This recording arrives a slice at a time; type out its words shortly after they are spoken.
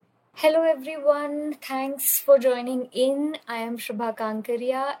Hello everyone, thanks for joining in. I am Shubha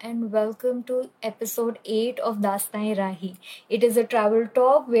Kankaria and welcome to episode 8 of Dastai Rahi. It is a travel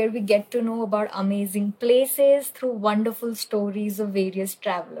talk where we get to know about amazing places through wonderful stories of various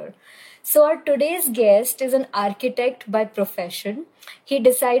travelers. So our today's guest is an architect by profession. He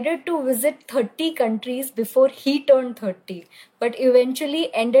decided to visit 30 countries before he turned 30, but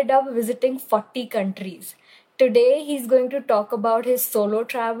eventually ended up visiting 40 countries. Today, he's going to talk about his solo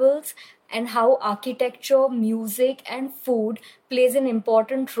travels and how architecture, music, and food plays an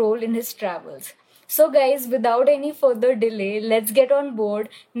important role in his travels. So, guys, without any further delay, let's get on board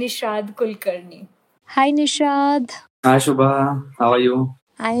Nishad Kulkarni. Hi, Nishad. Hi Shubha, how are you?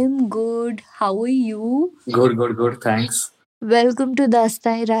 I am good. How are you? Good, thanks. Welcome to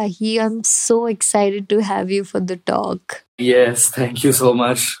Dastai Rahi. I'm so excited to have you for the talk. Yes, thank you so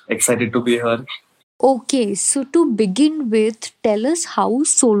much. Excited to be here. Okay, so to begin with, tell us how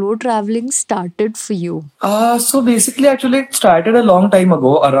solo traveling started for you. So basically, actually, it started a long time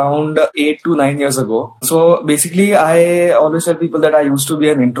ago, around 8 to 9 years ago. So basically, I always tell people that I used to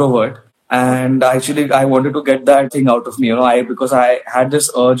be an introvert. And actually, I wanted to get that thing out of me, because I had this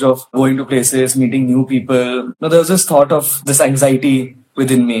urge of going to places, meeting new people. There was this thought of this anxiety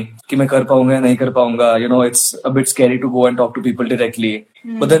within me कि मैं कर पाऊंगा या नहीं कर पाऊंगा. It's a bit scary to go and talk to people directly.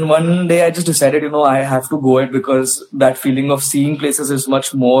 But then one day I just decided, I have to go it because that feeling of seeing places is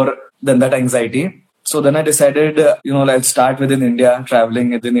much more than that anxiety. So then I decided, I'll start within India, traveling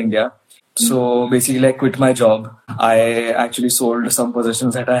within India. So basically, I quit my job. I actually sold some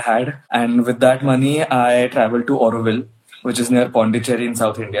possessions that I had. And with that money, I traveled to Auroville, which is near Pondicherry in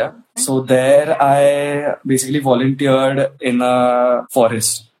South India. So there I basically volunteered in a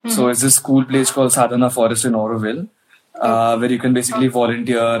forest. So it's this cool place called Sadhana Forest in Auroville, where you can basically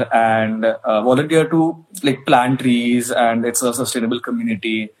volunteer and volunteer to like plant trees, and it's a sustainable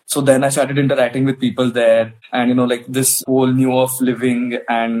community. So then I started interacting with people there, and like this whole new of living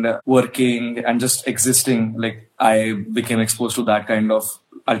and working and just existing. Like I became exposed to that kind of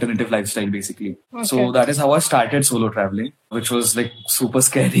alternative lifestyle basically. So that is how I started solo traveling, which was like super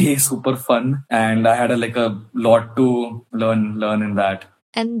scary, super fun, and I had a lot to learn in that.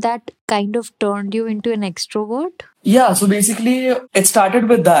 And that kind of turned you into an extrovert? Yeah, so basically it started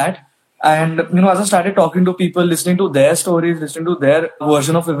with that. And as I started talking to people, listening to their stories, listening to their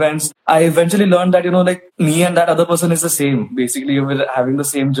version of events, I eventually learned that, like me and that other person is the same. Basically, we're having the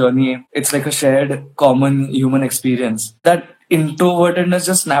same journey. It's like a shared common human experience. That introvertedness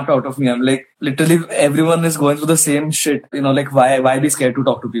just snapped out of me. I'm like, literally everyone is going through the same shit. Like why be scared to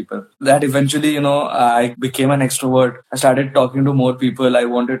talk to people? That eventually, I became an extrovert. I started talking to more people. I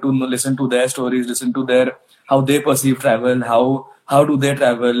wanted to listen to their stories, listen to their how they perceive travel, how do they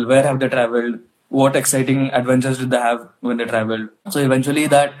travel, where have they traveled, what exciting adventures did they have when they traveled. So eventually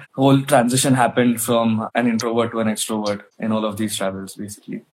that whole transition happened from an introvert to an extrovert in all of these travels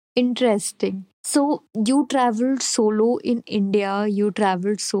basically. Interesting. So, you traveled solo in India, you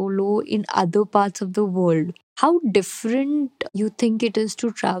traveled solo in other parts of the world. How different you think it is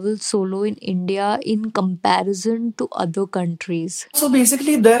to travel solo in India in comparison to other countries? So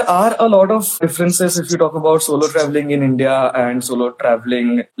basically, there are a lot of differences if you talk about solo traveling in India and solo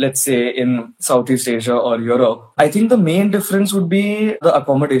traveling, let's say, in Southeast Asia or Europe. I think the main difference would be the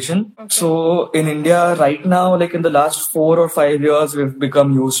accommodation. Okay. So in India, right now, like in the last 4 or 5 years, we've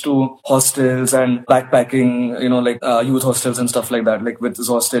become used to hostels and backpacking, youth hostels and stuff like that, like with this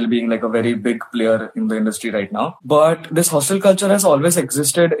hostel being like a very big player in the industry right now. But this hostel culture has always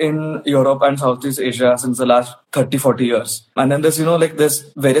existed in Europe and Southeast Asia since the last 30, 40 years. And then there's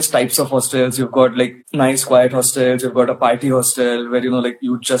various types of hostels. You've got like nice quiet hostels. You've got a party hostel where,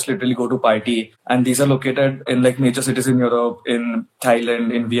 you just literally go to party. And these are located in like major cities in Europe, in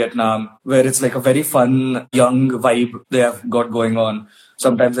Thailand, in Vietnam, where it's like a very fun, young vibe they have got going on.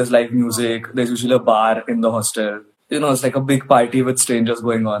 Sometimes there's live music. There's usually a bar in the hostel. It's like a big party with strangers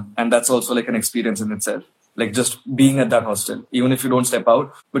going on. And that's also like an experience in itself. Like just being at that hostel, even if you don't step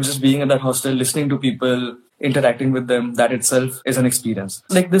out, but just being at that hostel, listening to people, interacting with them, that itself is an experience.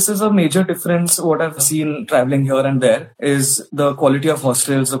 Like this is a major difference. What I've seen traveling here and there is the quality of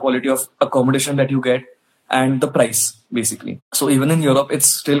hostels, the quality of accommodation that you get, and the price basically. So even in Europe, it's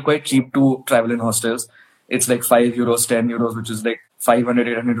still quite cheap to travel in hostels. It's like €5, €10, which is like 500,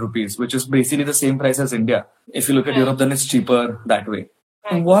 800 rupees, which is basically the same price as India. If you look at Europe, then it's cheaper that way.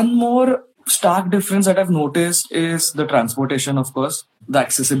 One more stark difference that I've noticed is the transportation, of course, the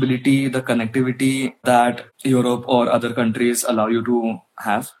accessibility, the connectivity that Europe or other countries allow you to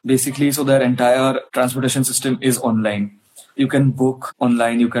have. Basically, so their entire transportation system is online. You can book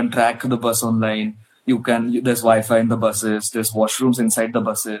online, you can track the bus online, There's Wi-Fi in the buses, there's washrooms inside the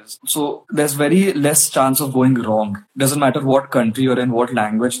buses. So there's very less chance of going wrong. Doesn't matter what country you're in, what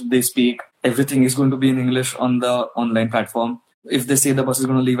language they speak, everything is going to be in English on the online platform. If they say the bus is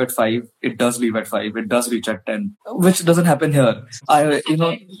going to leave at 5, it does leave at 5. It does reach at 10, which doesn't happen here. I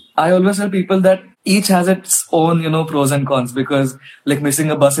always tell people that each has its own, pros and cons, because like missing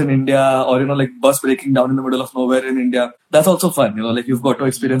a bus in India, or, like bus breaking down in the middle of nowhere in India, that's also fun, like you've got to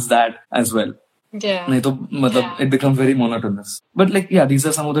experience that as well. Yeah. नहीं तो मतलब it becomes very monotonous. But like, yeah, these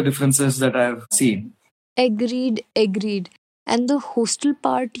are some of the differences that I've seen. Agreed. And the hostel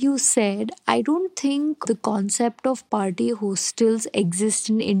part you said, I don't think the concept of party hostels exists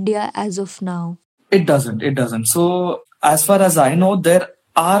in India as of now. It doesn't. So as far as I know, there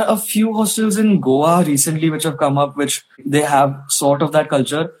are a few hostels in Goa recently which have come up, which they have sort of that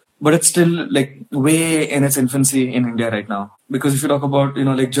culture, but it's still like way in its infancy in India right now. Because if you talk about,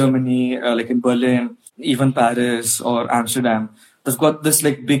 like Germany, like in Berlin, even Paris or Amsterdam, they've got this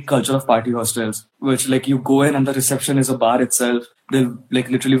like big culture of party hostels, which like you go in and the reception is a bar itself. They'll like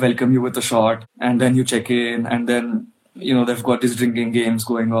literally welcome you with a shot, and then you check in, and then they've got these drinking games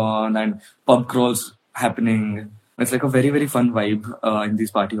going on and pub crawls happening. It's like a very, very fun vibe in these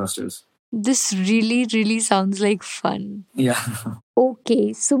party hostels. This really sounds like fun. Yeah.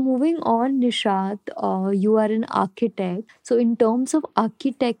 Okay, so moving on, Nishad, you are an architect. So, in terms of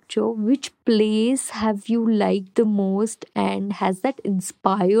architecture, which place have you liked the most, and has that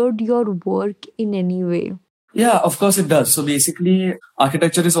inspired your work in any way? Yeah, of course it does. So basically,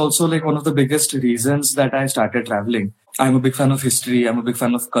 architecture is also like one of the biggest reasons that I started traveling. I'm a big fan of history. I'm a big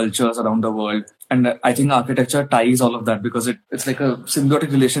fan of cultures around the world. And I think architecture ties all of that, because it's like a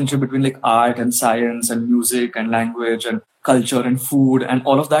symbiotic relationship between like art and science and music and language and culture and food, and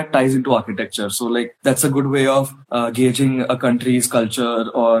all of that ties into architecture. So like that's a good way of gauging a country's culture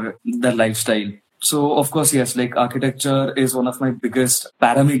or their lifestyle. So of course, yes, like architecture is one of my biggest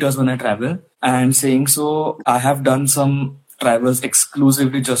parameters when I travel. And saying so, I have done some travels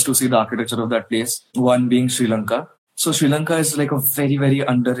exclusively just to see the architecture of that place. One being Sri Lanka. So Sri Lanka is like a very, very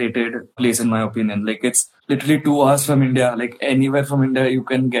underrated place in my opinion. Like it's literally 2 hours from India. Like anywhere from India, you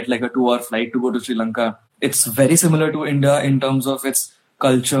can get like a 2-hour flight to go to Sri Lanka. It's very similar to India in terms of its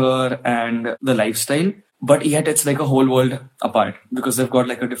culture and the lifestyle, but yet it's like a whole world apart, because they've got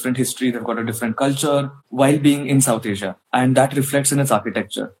like a different history, they've got a different culture while being in South Asia, and that reflects in its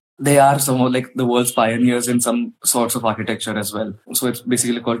architecture. They are somewhat like the world's pioneers in some sorts of architecture as well. So it's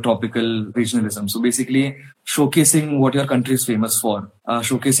basically called tropical regionalism. So basically showcasing what your country is famous for,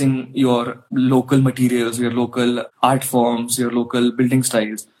 showcasing your local materials, your local art forms, your local building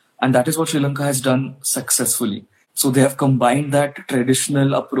styles. And that is what Sri Lanka has done successfully. So they have combined that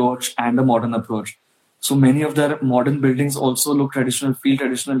traditional approach and a modern approach. So many of their modern buildings also look traditional, feel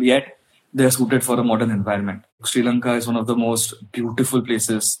traditional, yet they're suited for a modern environment. Sri Lanka is one of the most beautiful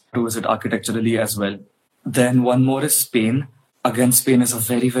places to visit architecturally as well. Then one more is Spain. Again, Spain is a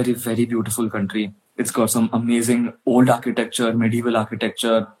very, very, very beautiful country. It's got some amazing old architecture, medieval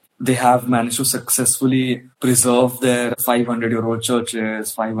architecture. They have managed to successfully preserve their 500-year-old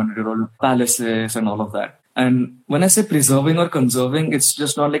churches, 500-year-old palaces, and all of that. And when I say preserving or conserving, it's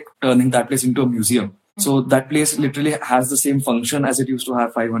just not like turning that place into a museum. So that place literally has the same function as it used to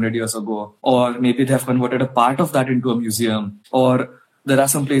have 500 years ago. Or maybe they have converted a part of that into a museum. Or there are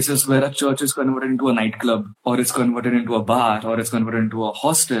some places where a church is converted into a nightclub, or it's converted into a bar, or it's converted into a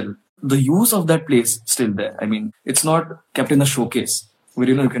hostel. The use of that place is still there. I mean, it's not kept in a showcase where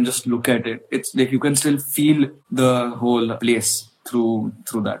you can just look at it. It's like you can still feel the whole place through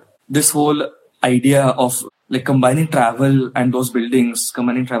that. This whole idea of like combining travel and those buildings,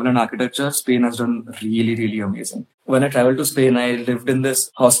 combining travel and architecture, Spain has done really, really amazing. When I traveled to Spain, I lived in this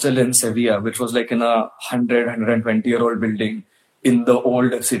hostel in Sevilla, which was like in a 120-year-old building in the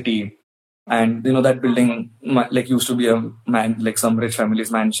old city. And that building like used to be like some rich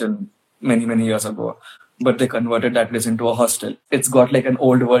family's mansion many, many years ago. But they converted that place into a hostel. It's got like an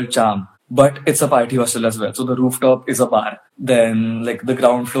old world charm, but it's a party hostel as well. So the rooftop is a bar. Then like the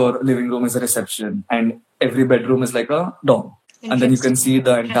ground floor living room is a reception, and every bedroom is like a dorm. And then you can see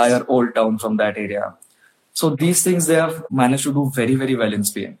the entire old town from that area. So these things they have managed to do very, very well in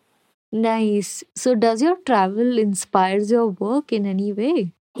Spain. Nice. So, does your travel inspires your work in any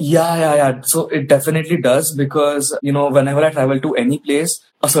way? Yeah. So it definitely does, because, whenever I travel to any place,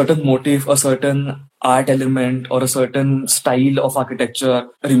 a certain motif, a certain art element, or a certain style of architecture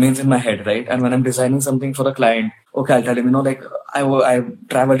remains in my head, right? And when I'm designing something for a client, okay, I'll tell him, like I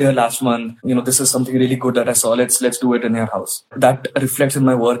traveled here last month, this is something really good that I saw. Let's do it in your house. That reflects in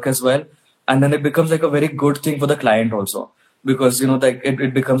my work as well. And then it becomes like a very good thing for the client also. because like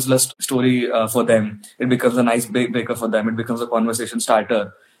it becomes a story for them. It becomes a nice breaker for them. It becomes a conversation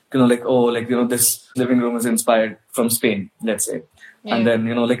starter. Like, oh, like this living room is inspired from Spain, let's say. And then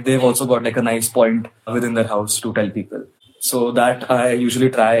like they've also got like a nice point within their house to tell people. So that I usually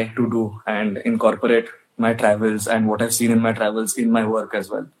try to do and incorporate my travels and what I've seen in my travels in my work as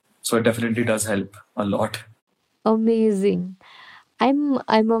well. So it definitely does help a lot. Amazing. I'm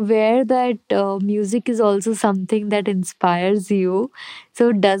aware that music is also something that inspires you.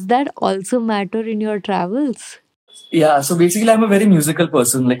 So does that also matter in your travels? Yeah, so basically, I'm a very musical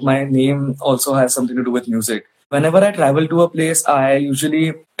person. Like, my name also has something to do with music. Whenever I travel to a place, I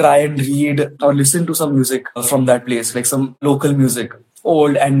usually try and read or listen to some music from that place, like some local music,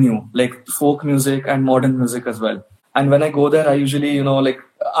 old and new, like folk music and modern music as well. And when I go there, I usually, like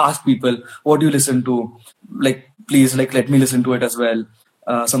ask people, what do you listen to? Like, please, like, let me listen to it as well.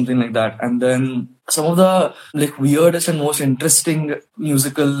 Something like that. And then some of the like weirdest and most interesting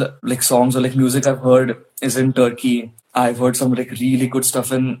musical like songs or like music I've heard is in Turkey. I've heard some like really good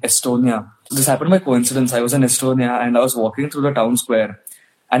stuff in Estonia. This happened by coincidence. I was in Estonia and I was walking through the town square,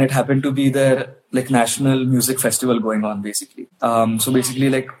 and it happened to be their like national music festival going on basically. So basically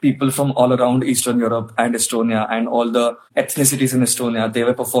like people from all around Eastern Europe and Estonia and all the ethnicities in Estonia, they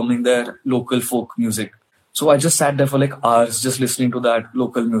were performing their local folk music. So I just sat there for like hours just listening to that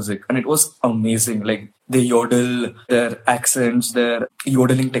local music, and it was amazing. Like they yodel, their accents, their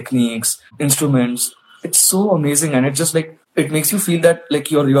yodeling techniques, instruments. It's so amazing, and it just like it makes you feel that like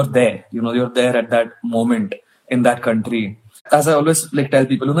you're there. You're there at that moment in that country. As I always like tell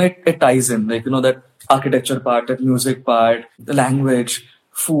people, it ties in like that architecture part, that music part, the language,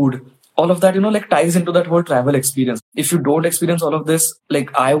 food, all of that like ties into that whole travel experience. If you don't experience all of this, like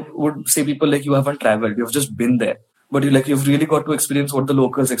I would say people like you haven't traveled, you've just been there, but you've really got to experience what the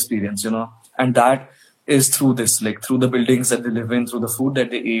locals experience, and that is through this, like through the buildings that they live in, through the food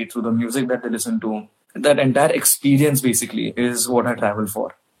that they eat, through the music that they listen to. That entire experience basically is what I travel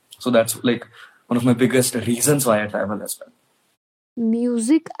for. So that's like one of my biggest reasons why I travel as well.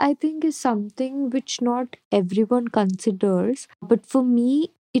 Music, I think, is something which not everyone considers, but for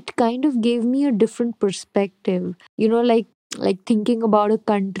me, it kind of gave me a different perspective. Like thinking about a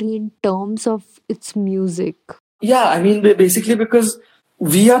country in terms of its music. Yeah, I mean, basically because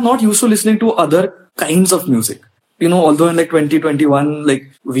we are not used to listening to other kinds of music. Although in like 2021,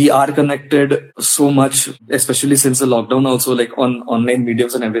 like we are connected so much, especially since the lockdown, also like on online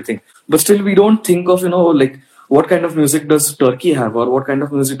videos and everything. But still, we don't think of, like what kind of music does Turkey have, or what kind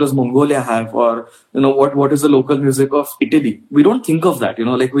of music does Mongolia have, or, what is the local music of Italy. We don't think of that,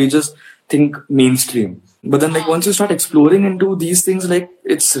 like we just think mainstream. But then, like, once you start exploring into these things, like,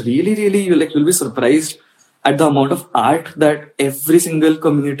 it's really, really, you'll be surprised at the amount of art that every single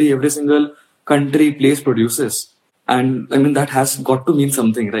community, every single country, place produces. And I mean, that has got to mean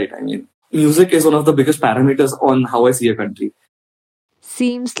something, right? I mean, music is one of the biggest parameters on how I see a country.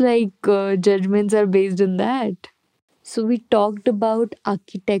 Seems like judgments are based on that. So we talked about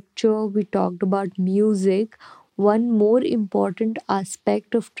architecture, we talked about music. One more important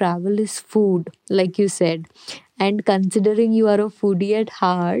aspect of travel is food, like you said. And considering you are a foodie at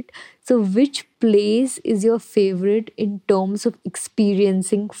heart, so which place is your favorite in terms of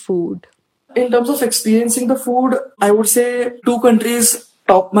experiencing food? In terms of experiencing the food, I would say two countries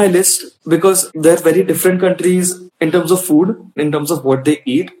top my list because they're very different countries in terms of food, in terms of what they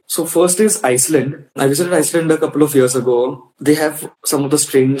eat. So first is Iceland. I visited Iceland a couple of years ago. They have some of the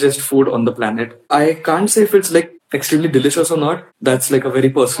strangest food on the planet. I can't say if it's like extremely delicious or not. That's like a very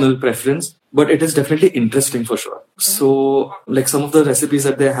personal preference, but it is definitely interesting for sure. So like some of the recipes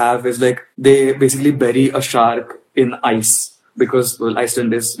that they have is like they basically bury a shark in ice because well,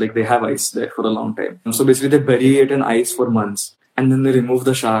 Iceland is like they have ice there for a long time. So basically they bury it in ice for months and then they remove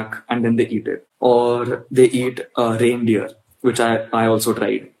the shark and then they eat it. Or they eat reindeer, which I also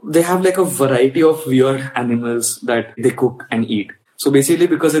tried. They have like a variety of weird animals that they cook and eat. So basically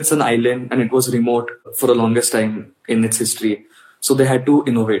because it's an island and it was remote for the longest time in its history. So they had to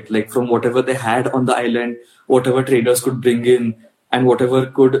innovate, like from whatever they had on the island, whatever traders could bring in and whatever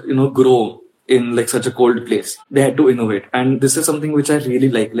could, grow in like such a cold place. They had to innovate. And this is something which I really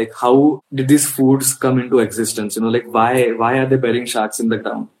like. Like how did these foods come into existence? Like why are they burying sharks in the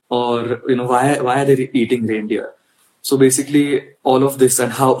ground? Or, why are they eating reindeer? So basically all of this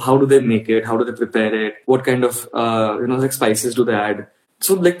and how do they make it? How do they prepare it? What kind of, like spices do they add?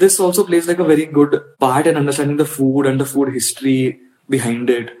 So like this also plays like a very good part in understanding the food and the food history behind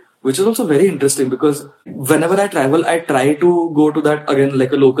it, which is also very interesting because whenever I travel, I try to go to that again,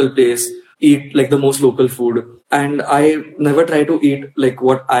 like a local place eat like the most local food. And I never try to eat like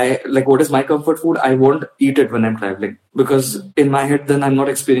what is my comfort food. I won't eat it when I'm traveling, because in my head then I'm not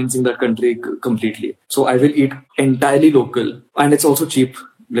experiencing that country completely. So I will eat entirely local, and it's also cheap.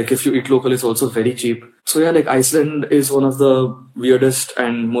 Like if you eat local, it's also very cheap. So yeah, like Iceland is one of the weirdest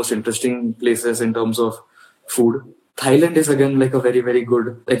and most interesting places in terms of food. Thailand is again like a very, very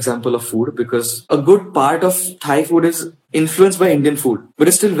good example of food, because a good part of Thai food is influenced by Indian food, but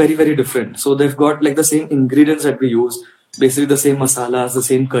it's still very, very different. So they've got like the same ingredients that we use, basically the same masalas, the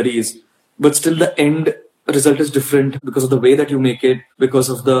same curries, but still the end result is different because of the way that you make it, because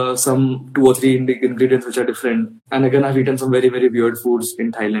of the some two or three ingredients which are different. And again, I've eaten some very, very weird foods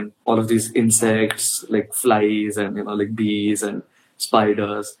in Thailand. All of these insects like flies and like bees and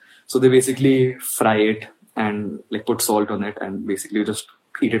spiders. So they basically fry it and like put salt on it and basically just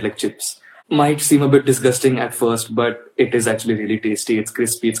eat it like chips. Might seem a bit disgusting at first, but it is actually really tasty. It's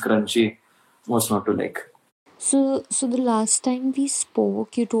crispy, it's crunchy. What's not to like? So the last time we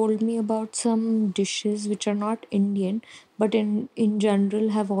spoke, you told me about some dishes which are not Indian, but in general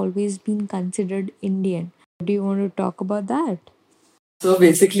have always been considered Indian. Do you want to talk about that? So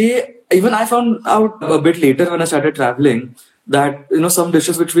basically, even I found out a bit later when I started traveling that some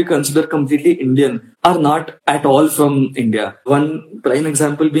dishes which we consider completely Indian are not at all from India. One prime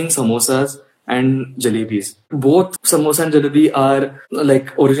example being samosas and jalebis. Both samosa and jalebi are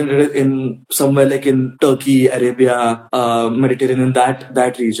like originated in somewhere like in Turkey, Arabia, Mediterranean,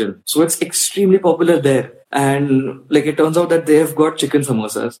 that region. So it's extremely popular there. And like it turns out that they have got chicken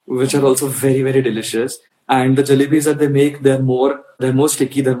samosas, which are also very, very delicious. And the jalebis that they make, they're more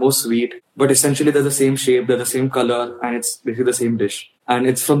sticky, they're more sweet, but essentially they're the same shape, they're the same color, and it's basically the same dish. And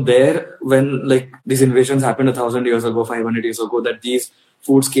it's from there when like these invasions happened 1,000 years ago, 500 years ago, that these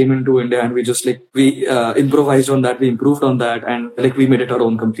foods came into India, and we just like we improvised on that, we improved on that, and like we made it our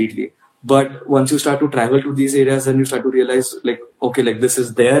own completely. But once you start to travel to these areas, then you start to realize like, okay, like this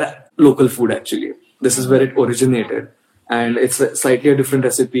is their local food actually. This is where it originated, and it's slightly a different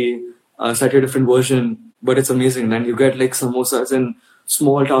recipe, slightly a different version, but it's amazing. And you get like samosas in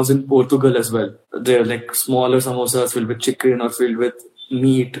small towns in Portugal as well. They're like smaller samosas filled with chicken or filled with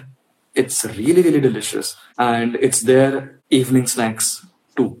meat. It's really, really delicious, and it's their evening snacks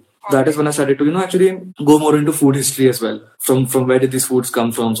too. That is when I started to, actually go more into food history as well. From where did these foods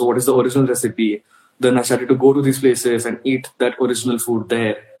come from? So what is the original recipe? Then I started to go to these places and eat that original food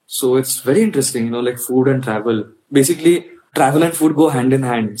there. So it's very interesting, like food and travel. Basically, travel and food go hand in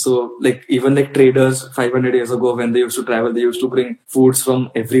hand. So like even like traders 500 years ago, when they used to travel, they used to bring foods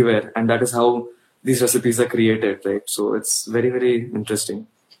from everywhere, and that is how these recipes are created, right? So it's very, very interesting.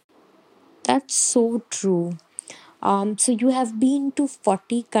 That's so true. So you have been to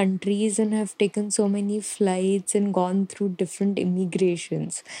 40 countries and have taken so many flights and gone through different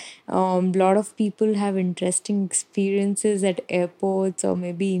immigrations. Lot of people have interesting experiences at airports or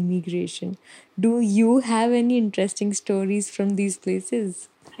maybe immigration. Do you have any interesting stories from these places?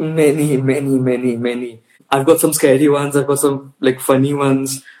 Many, many, many, many. I've got some scary ones. I've got some like funny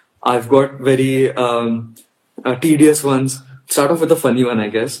ones. I've got very tedious ones. Start off with a funny one, I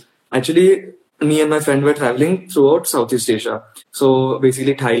guess. Actually, me and my friend were traveling throughout Southeast Asia. So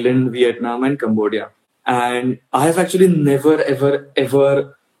basically Thailand, Vietnam, and Cambodia. And I've actually never, ever,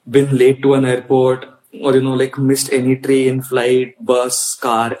 ever been late to an airport, or like missed any train, flight, bus,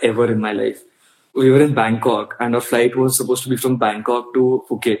 car ever in my life. We were in Bangkok, and our flight was supposed to be from Bangkok to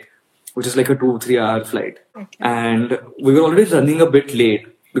Phuket, which is like a 2-3 hour flight. Okay. And we were already running a bit late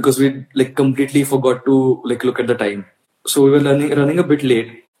because we like completely forgot to like look at the time. So we were running a bit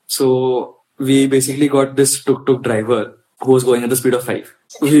late. So we basically got this tuk-tuk driver who was going at the speed of 5.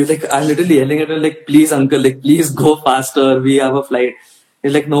 We like, I'm literally yelling at her like, please uncle, like please go faster. We have a flight.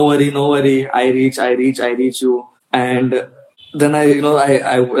 He's like, no worry, no worry. I reach you. And then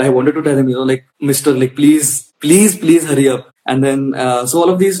I wanted to tell him, like, Mister, like, please hurry up. And then, so all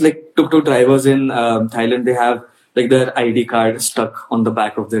of these like tuk-tuk drivers in Thailand, they have like their ID card stuck on the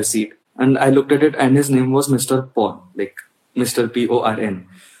back of their seat. And I looked at it, and his name was Mr. Porn, like Mr. Porn.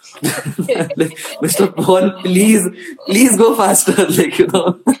 Like, Mr. Porn, please go faster. Like,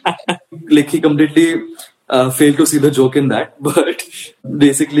 like he completely failed to see the joke in that. But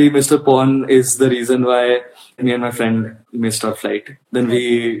basically, Mr. Porn is the reason why me and my friend missed our flight. Then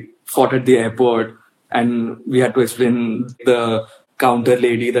we fought at the airport, and we had to explain the counter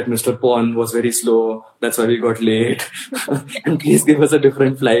lady that Mr. Porn was very slow. That's why we got late. And please give us a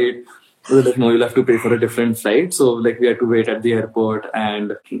different flight. So they're like, no, you'll have to pay for a different flight. So like we had to wait at the airport,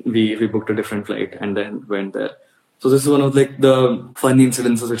 and we booked a different flight and then went there. So this is one of like the funny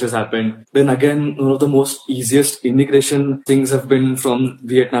incidences which has happened. Then again, one of the most easiest immigration things have been from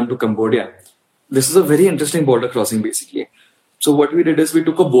Vietnam to Cambodia. This is a very interesting border crossing basically. So what we did is we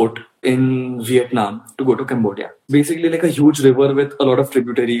took a boat in Vietnam to go to Cambodia. Basically like a huge river with a lot of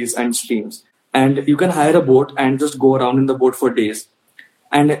tributaries and streams. And you can hire a boat and just go around in the boat for days.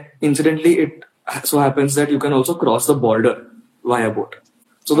 And incidentally, it so happens that you can also cross the border via boat.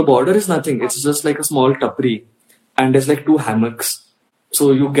 So the border is nothing. It's just like a small tapri, and there's like two hammocks.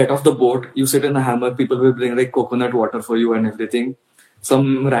 So you get off the boat, you sit in a hammock. People will bring like coconut water for you and everything.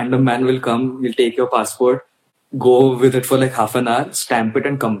 Some random man will come. He'll take your passport, go with it for like half an hour, stamp it,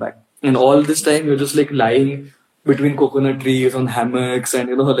 and come back. And all this time, you're just like lying between coconut trees on hammocks,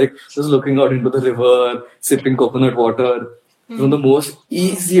 and like just looking out into the river, sipping coconut water. One of the most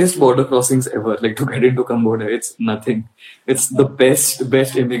easiest border crossings ever, like to get into Cambodia. It's nothing. It's the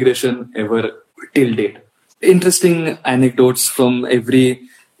best immigration ever till date. Interesting anecdotes from every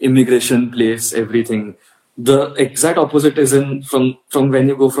immigration place, everything. The exact opposite is in from when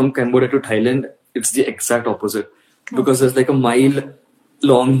you go from Cambodia to Thailand, it's the exact opposite. Because there's like a mile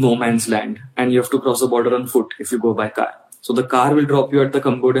long no man's land and you have to cross the border on foot if you go by car. So the car will drop you at the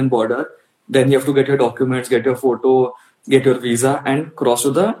Cambodian border. Then you have to get your documents, get your photo, get your visa and cross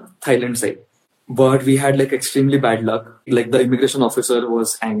to the Thailand side. But we had like extremely bad luck. Like the immigration officer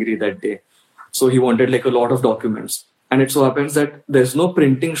was angry that day. So he wanted like a lot of documents. And it so happens that there's no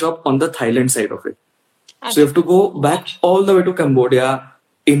printing shop on the Thailand side of it. So you have to go back all the way to Cambodia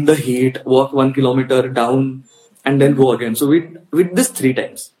in the heat, walk 1 kilometer down and then go again. So we did this 3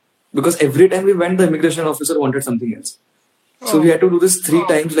 times. Because every time we went, the immigration officer wanted something else. So we had to do this 3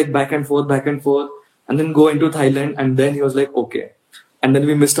 times, like back and forth, and then go into Thailand. And then he was like, okay. And then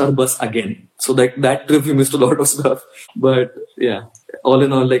we missed our bus again. So like that trip, we missed a lot of stuff. But yeah, all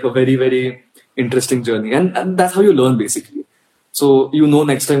in all, like a very, very interesting journey. And that's how you learn basically. So you know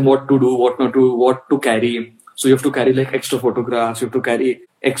next time what to do, what not to, what to carry. So you have to carry like extra photographs, you have to carry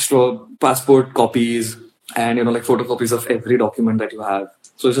extra passport copies and like photocopies of every document that you have.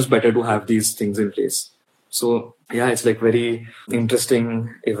 So it's just better to have these things in place. So yeah, it's like very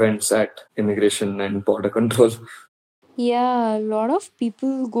interesting events at immigration and border control. Yeah, a lot of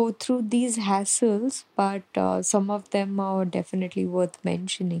people go through these hassles, but some of them are definitely worth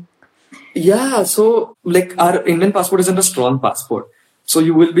mentioning. Yeah, so like our Indian passport isn't a strong passport. So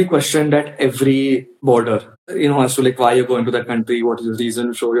you will be questioned at every border, as to like why you're going to that country, what is the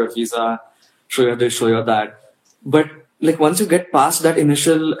reason, show your visa, show your this, show your that. But like once you get past that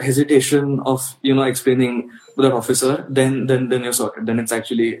initial hesitation of, explaining to that officer, then you're sorted. Then it's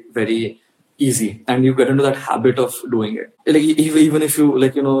actually very easy and you get into that habit of doing it. Like even if you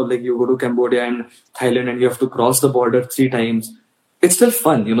like you go to Cambodia and Thailand and you have to cross the border 3 times, it's still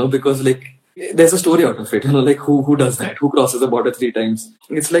fun, because like there's a story out of it, like who does that, who crosses the border 3 times.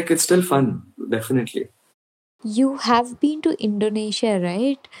 It's like it's still fun, definitely. You have been to Indonesia,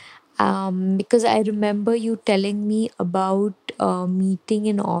 right? Because I remember you telling me about meeting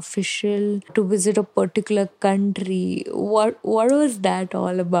an official to visit a particular country. What was that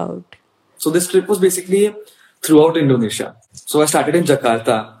all about? So this trip was basically throughout Indonesia. So I started in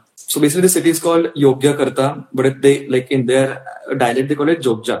Jakarta. So basically the city is called Yogyakarta, but they like in their dialect they call it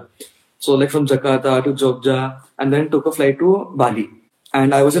Jogja. So like from Jakarta to Jogja and then took a flight to Bali.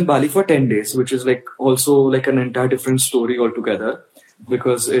 And I was in Bali for 10 days, which is like also like an entire different story altogether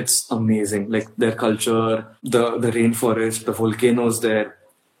because it's amazing. Like their culture, the rainforest, the volcanoes there,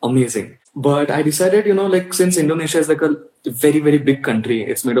 amazing. But I decided, like since Indonesia is like a very, very big country,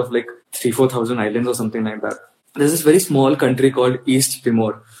 it's made of like 3,000-4,000 islands or something like that. There's this very small country called East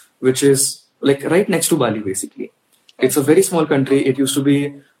Timor, which is like right next to Bali, basically. It's a very small country. It used to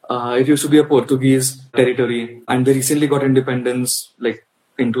be a Portuguese territory, and they recently got independence like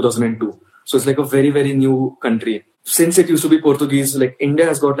in 2002. So it's like a very, very new country. Since it used to be Portuguese, like India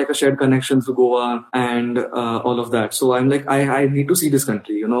has got like a shared connection to Goa and all of that. So I'm like, I need to see this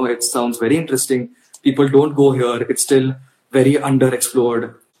country. It sounds very interesting. People don't go here. It's still very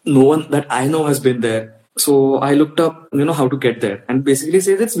underexplored. No one that I know has been there. So I looked up, how to get there, and basically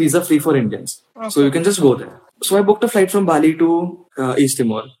says it's visa free for Indians. Okay. So you can just go there. So I booked a flight from Bali to East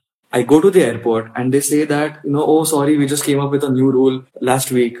Timor. I go to the airport and they say that, oh, sorry, we just came up with a new rule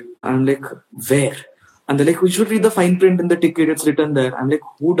last week. I'm like, where? And they're like, we should read the fine print in the ticket. It's written there. I'm like,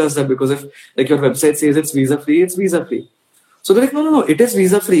 who does that? Because if like your website says it's visa free, it's visa free. So they're like, no, it is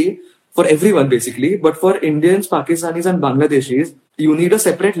visa free for everyone basically. But for Indians, Pakistanis and Bangladeshis, you need a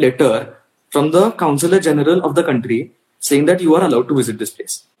separate letter from the Consulate General of the country saying that you are allowed to visit this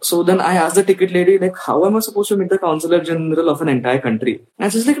place. So then I asked the ticket lady, like, how am I supposed to meet the consular general of an entire country?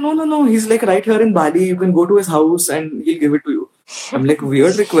 And she's like, no, no, no. He's like right here in Bali. You can go to his house and he'll give it to you. I'm like,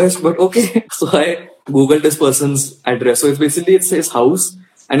 weird request, but okay. So I Googled this person's address. So it's his house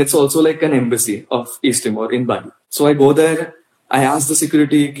and it's also like an embassy of East Timor in Bali. So I go there. I ask the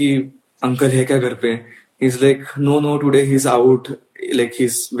security ki uncle hai kya ghar pe? He's like, no, no, today he's out. Like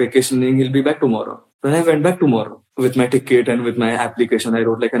he's vacationing. He'll be back tomorrow. Then I went back tomorrow with my ticket and with my application. I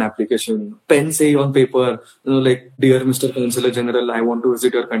wrote like an application, pen say on paper, like, dear Mr. Consular General, I want to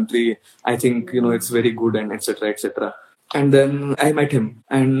visit your country. I think, it's very good and etc. etc. And then I met him.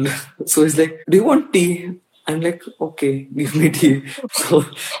 And so he's like, do you want tea? I'm like, okay, give me tea. So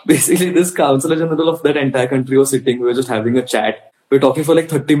basically, this Consular General of that entire country was sitting. We were just having a chat. We were talking for like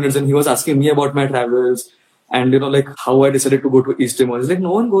 30 minutes and he was asking me about my travels and like how I decided to go to East Timor. He's like,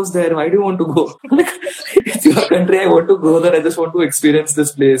 no one goes there. Why do you want to go? I'm like, it's your country. I want to go there. I just want to experience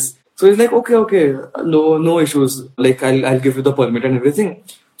this place. So he's like, okay, okay, no issues. Like I'll give you the permit and everything.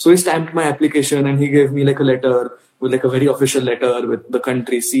 So he stamped my application and he gave me like a letter with like a very official letter with the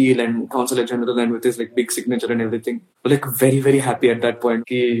country seal and consulate general and with his like big signature and everything. Like very, very happy at that point.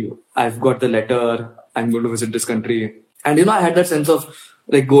 Ki, I've got the letter. I'm going to visit this country. And I had that sense of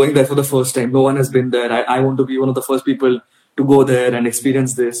like going there for the first time. No one has been there. I want to be one of the first people to go there and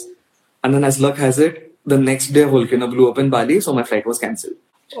experience this. And then as luck has it, the next day a volcano blew up in Bali, so my flight was cancelled.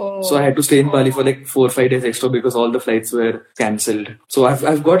 So I had to stay in Bali for like 4 or 5 days extra because all the flights were cancelled. So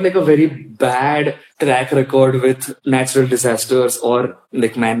I've got like a very bad track record with natural disasters or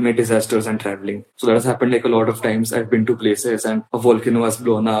like man-made disasters and traveling. So that has happened like a lot of times. I've been to places and a volcano has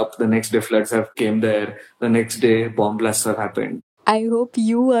blown up. The next day floods have came there. The next day bomb blasts have happened. I hope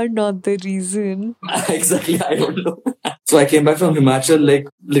you are not the reason. Exactly, I don't know. So I came back from Himachal like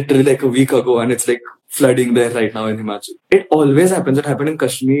literally like a week ago and it's like flooding there right now in Himachal. It always happens. It happened in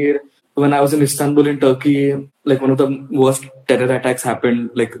Kashmir. When I was in Istanbul in Turkey, like one of the worst terror attacks happened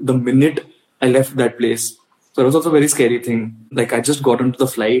like the minute I left that place. So it was also a very scary thing. Like I just got onto the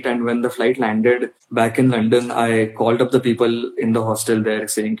flight and when the flight landed back in London, I called up the people in the hostel there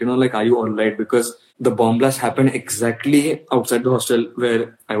saying, like, are you all right? Because the bomb blast happened exactly outside the hostel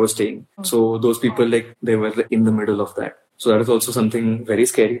where I was staying. So those people, like, they were in the middle of that. So that is also something very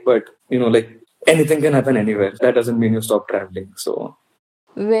scary. But, like anything can happen anywhere. That doesn't mean you stop traveling. So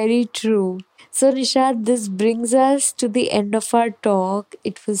Very true. So, Nishad, this brings us to the end of our talk.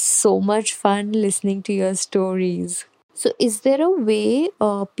 It was so much fun listening to your stories. So, is there a way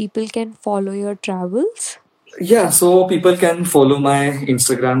people can follow your travels? yeah, so people can follow my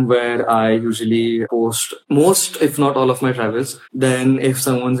Instagram where I usually post most, if not all, of my travels. Then, if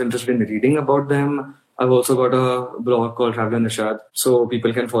someone's interested in reading about them, I've also got a blog called Traveler Nishad, so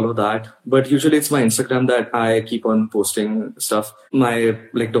people can follow that. But usually, it's my Instagram that I keep on posting stuff. My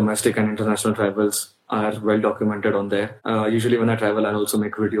like domestic and international travels are well documented on there. Usually, when I travel, I also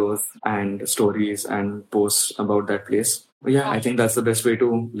make videos and stories and posts about that place. Yeah, I think that's the best way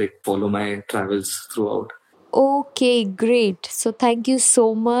to like follow my travels throughout. Okay, great. So, thank you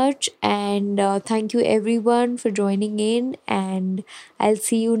so much. And thank you everyone for joining in. And I'll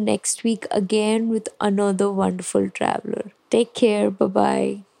see you next week again with another wonderful traveler. Take care. Bye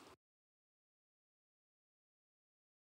bye.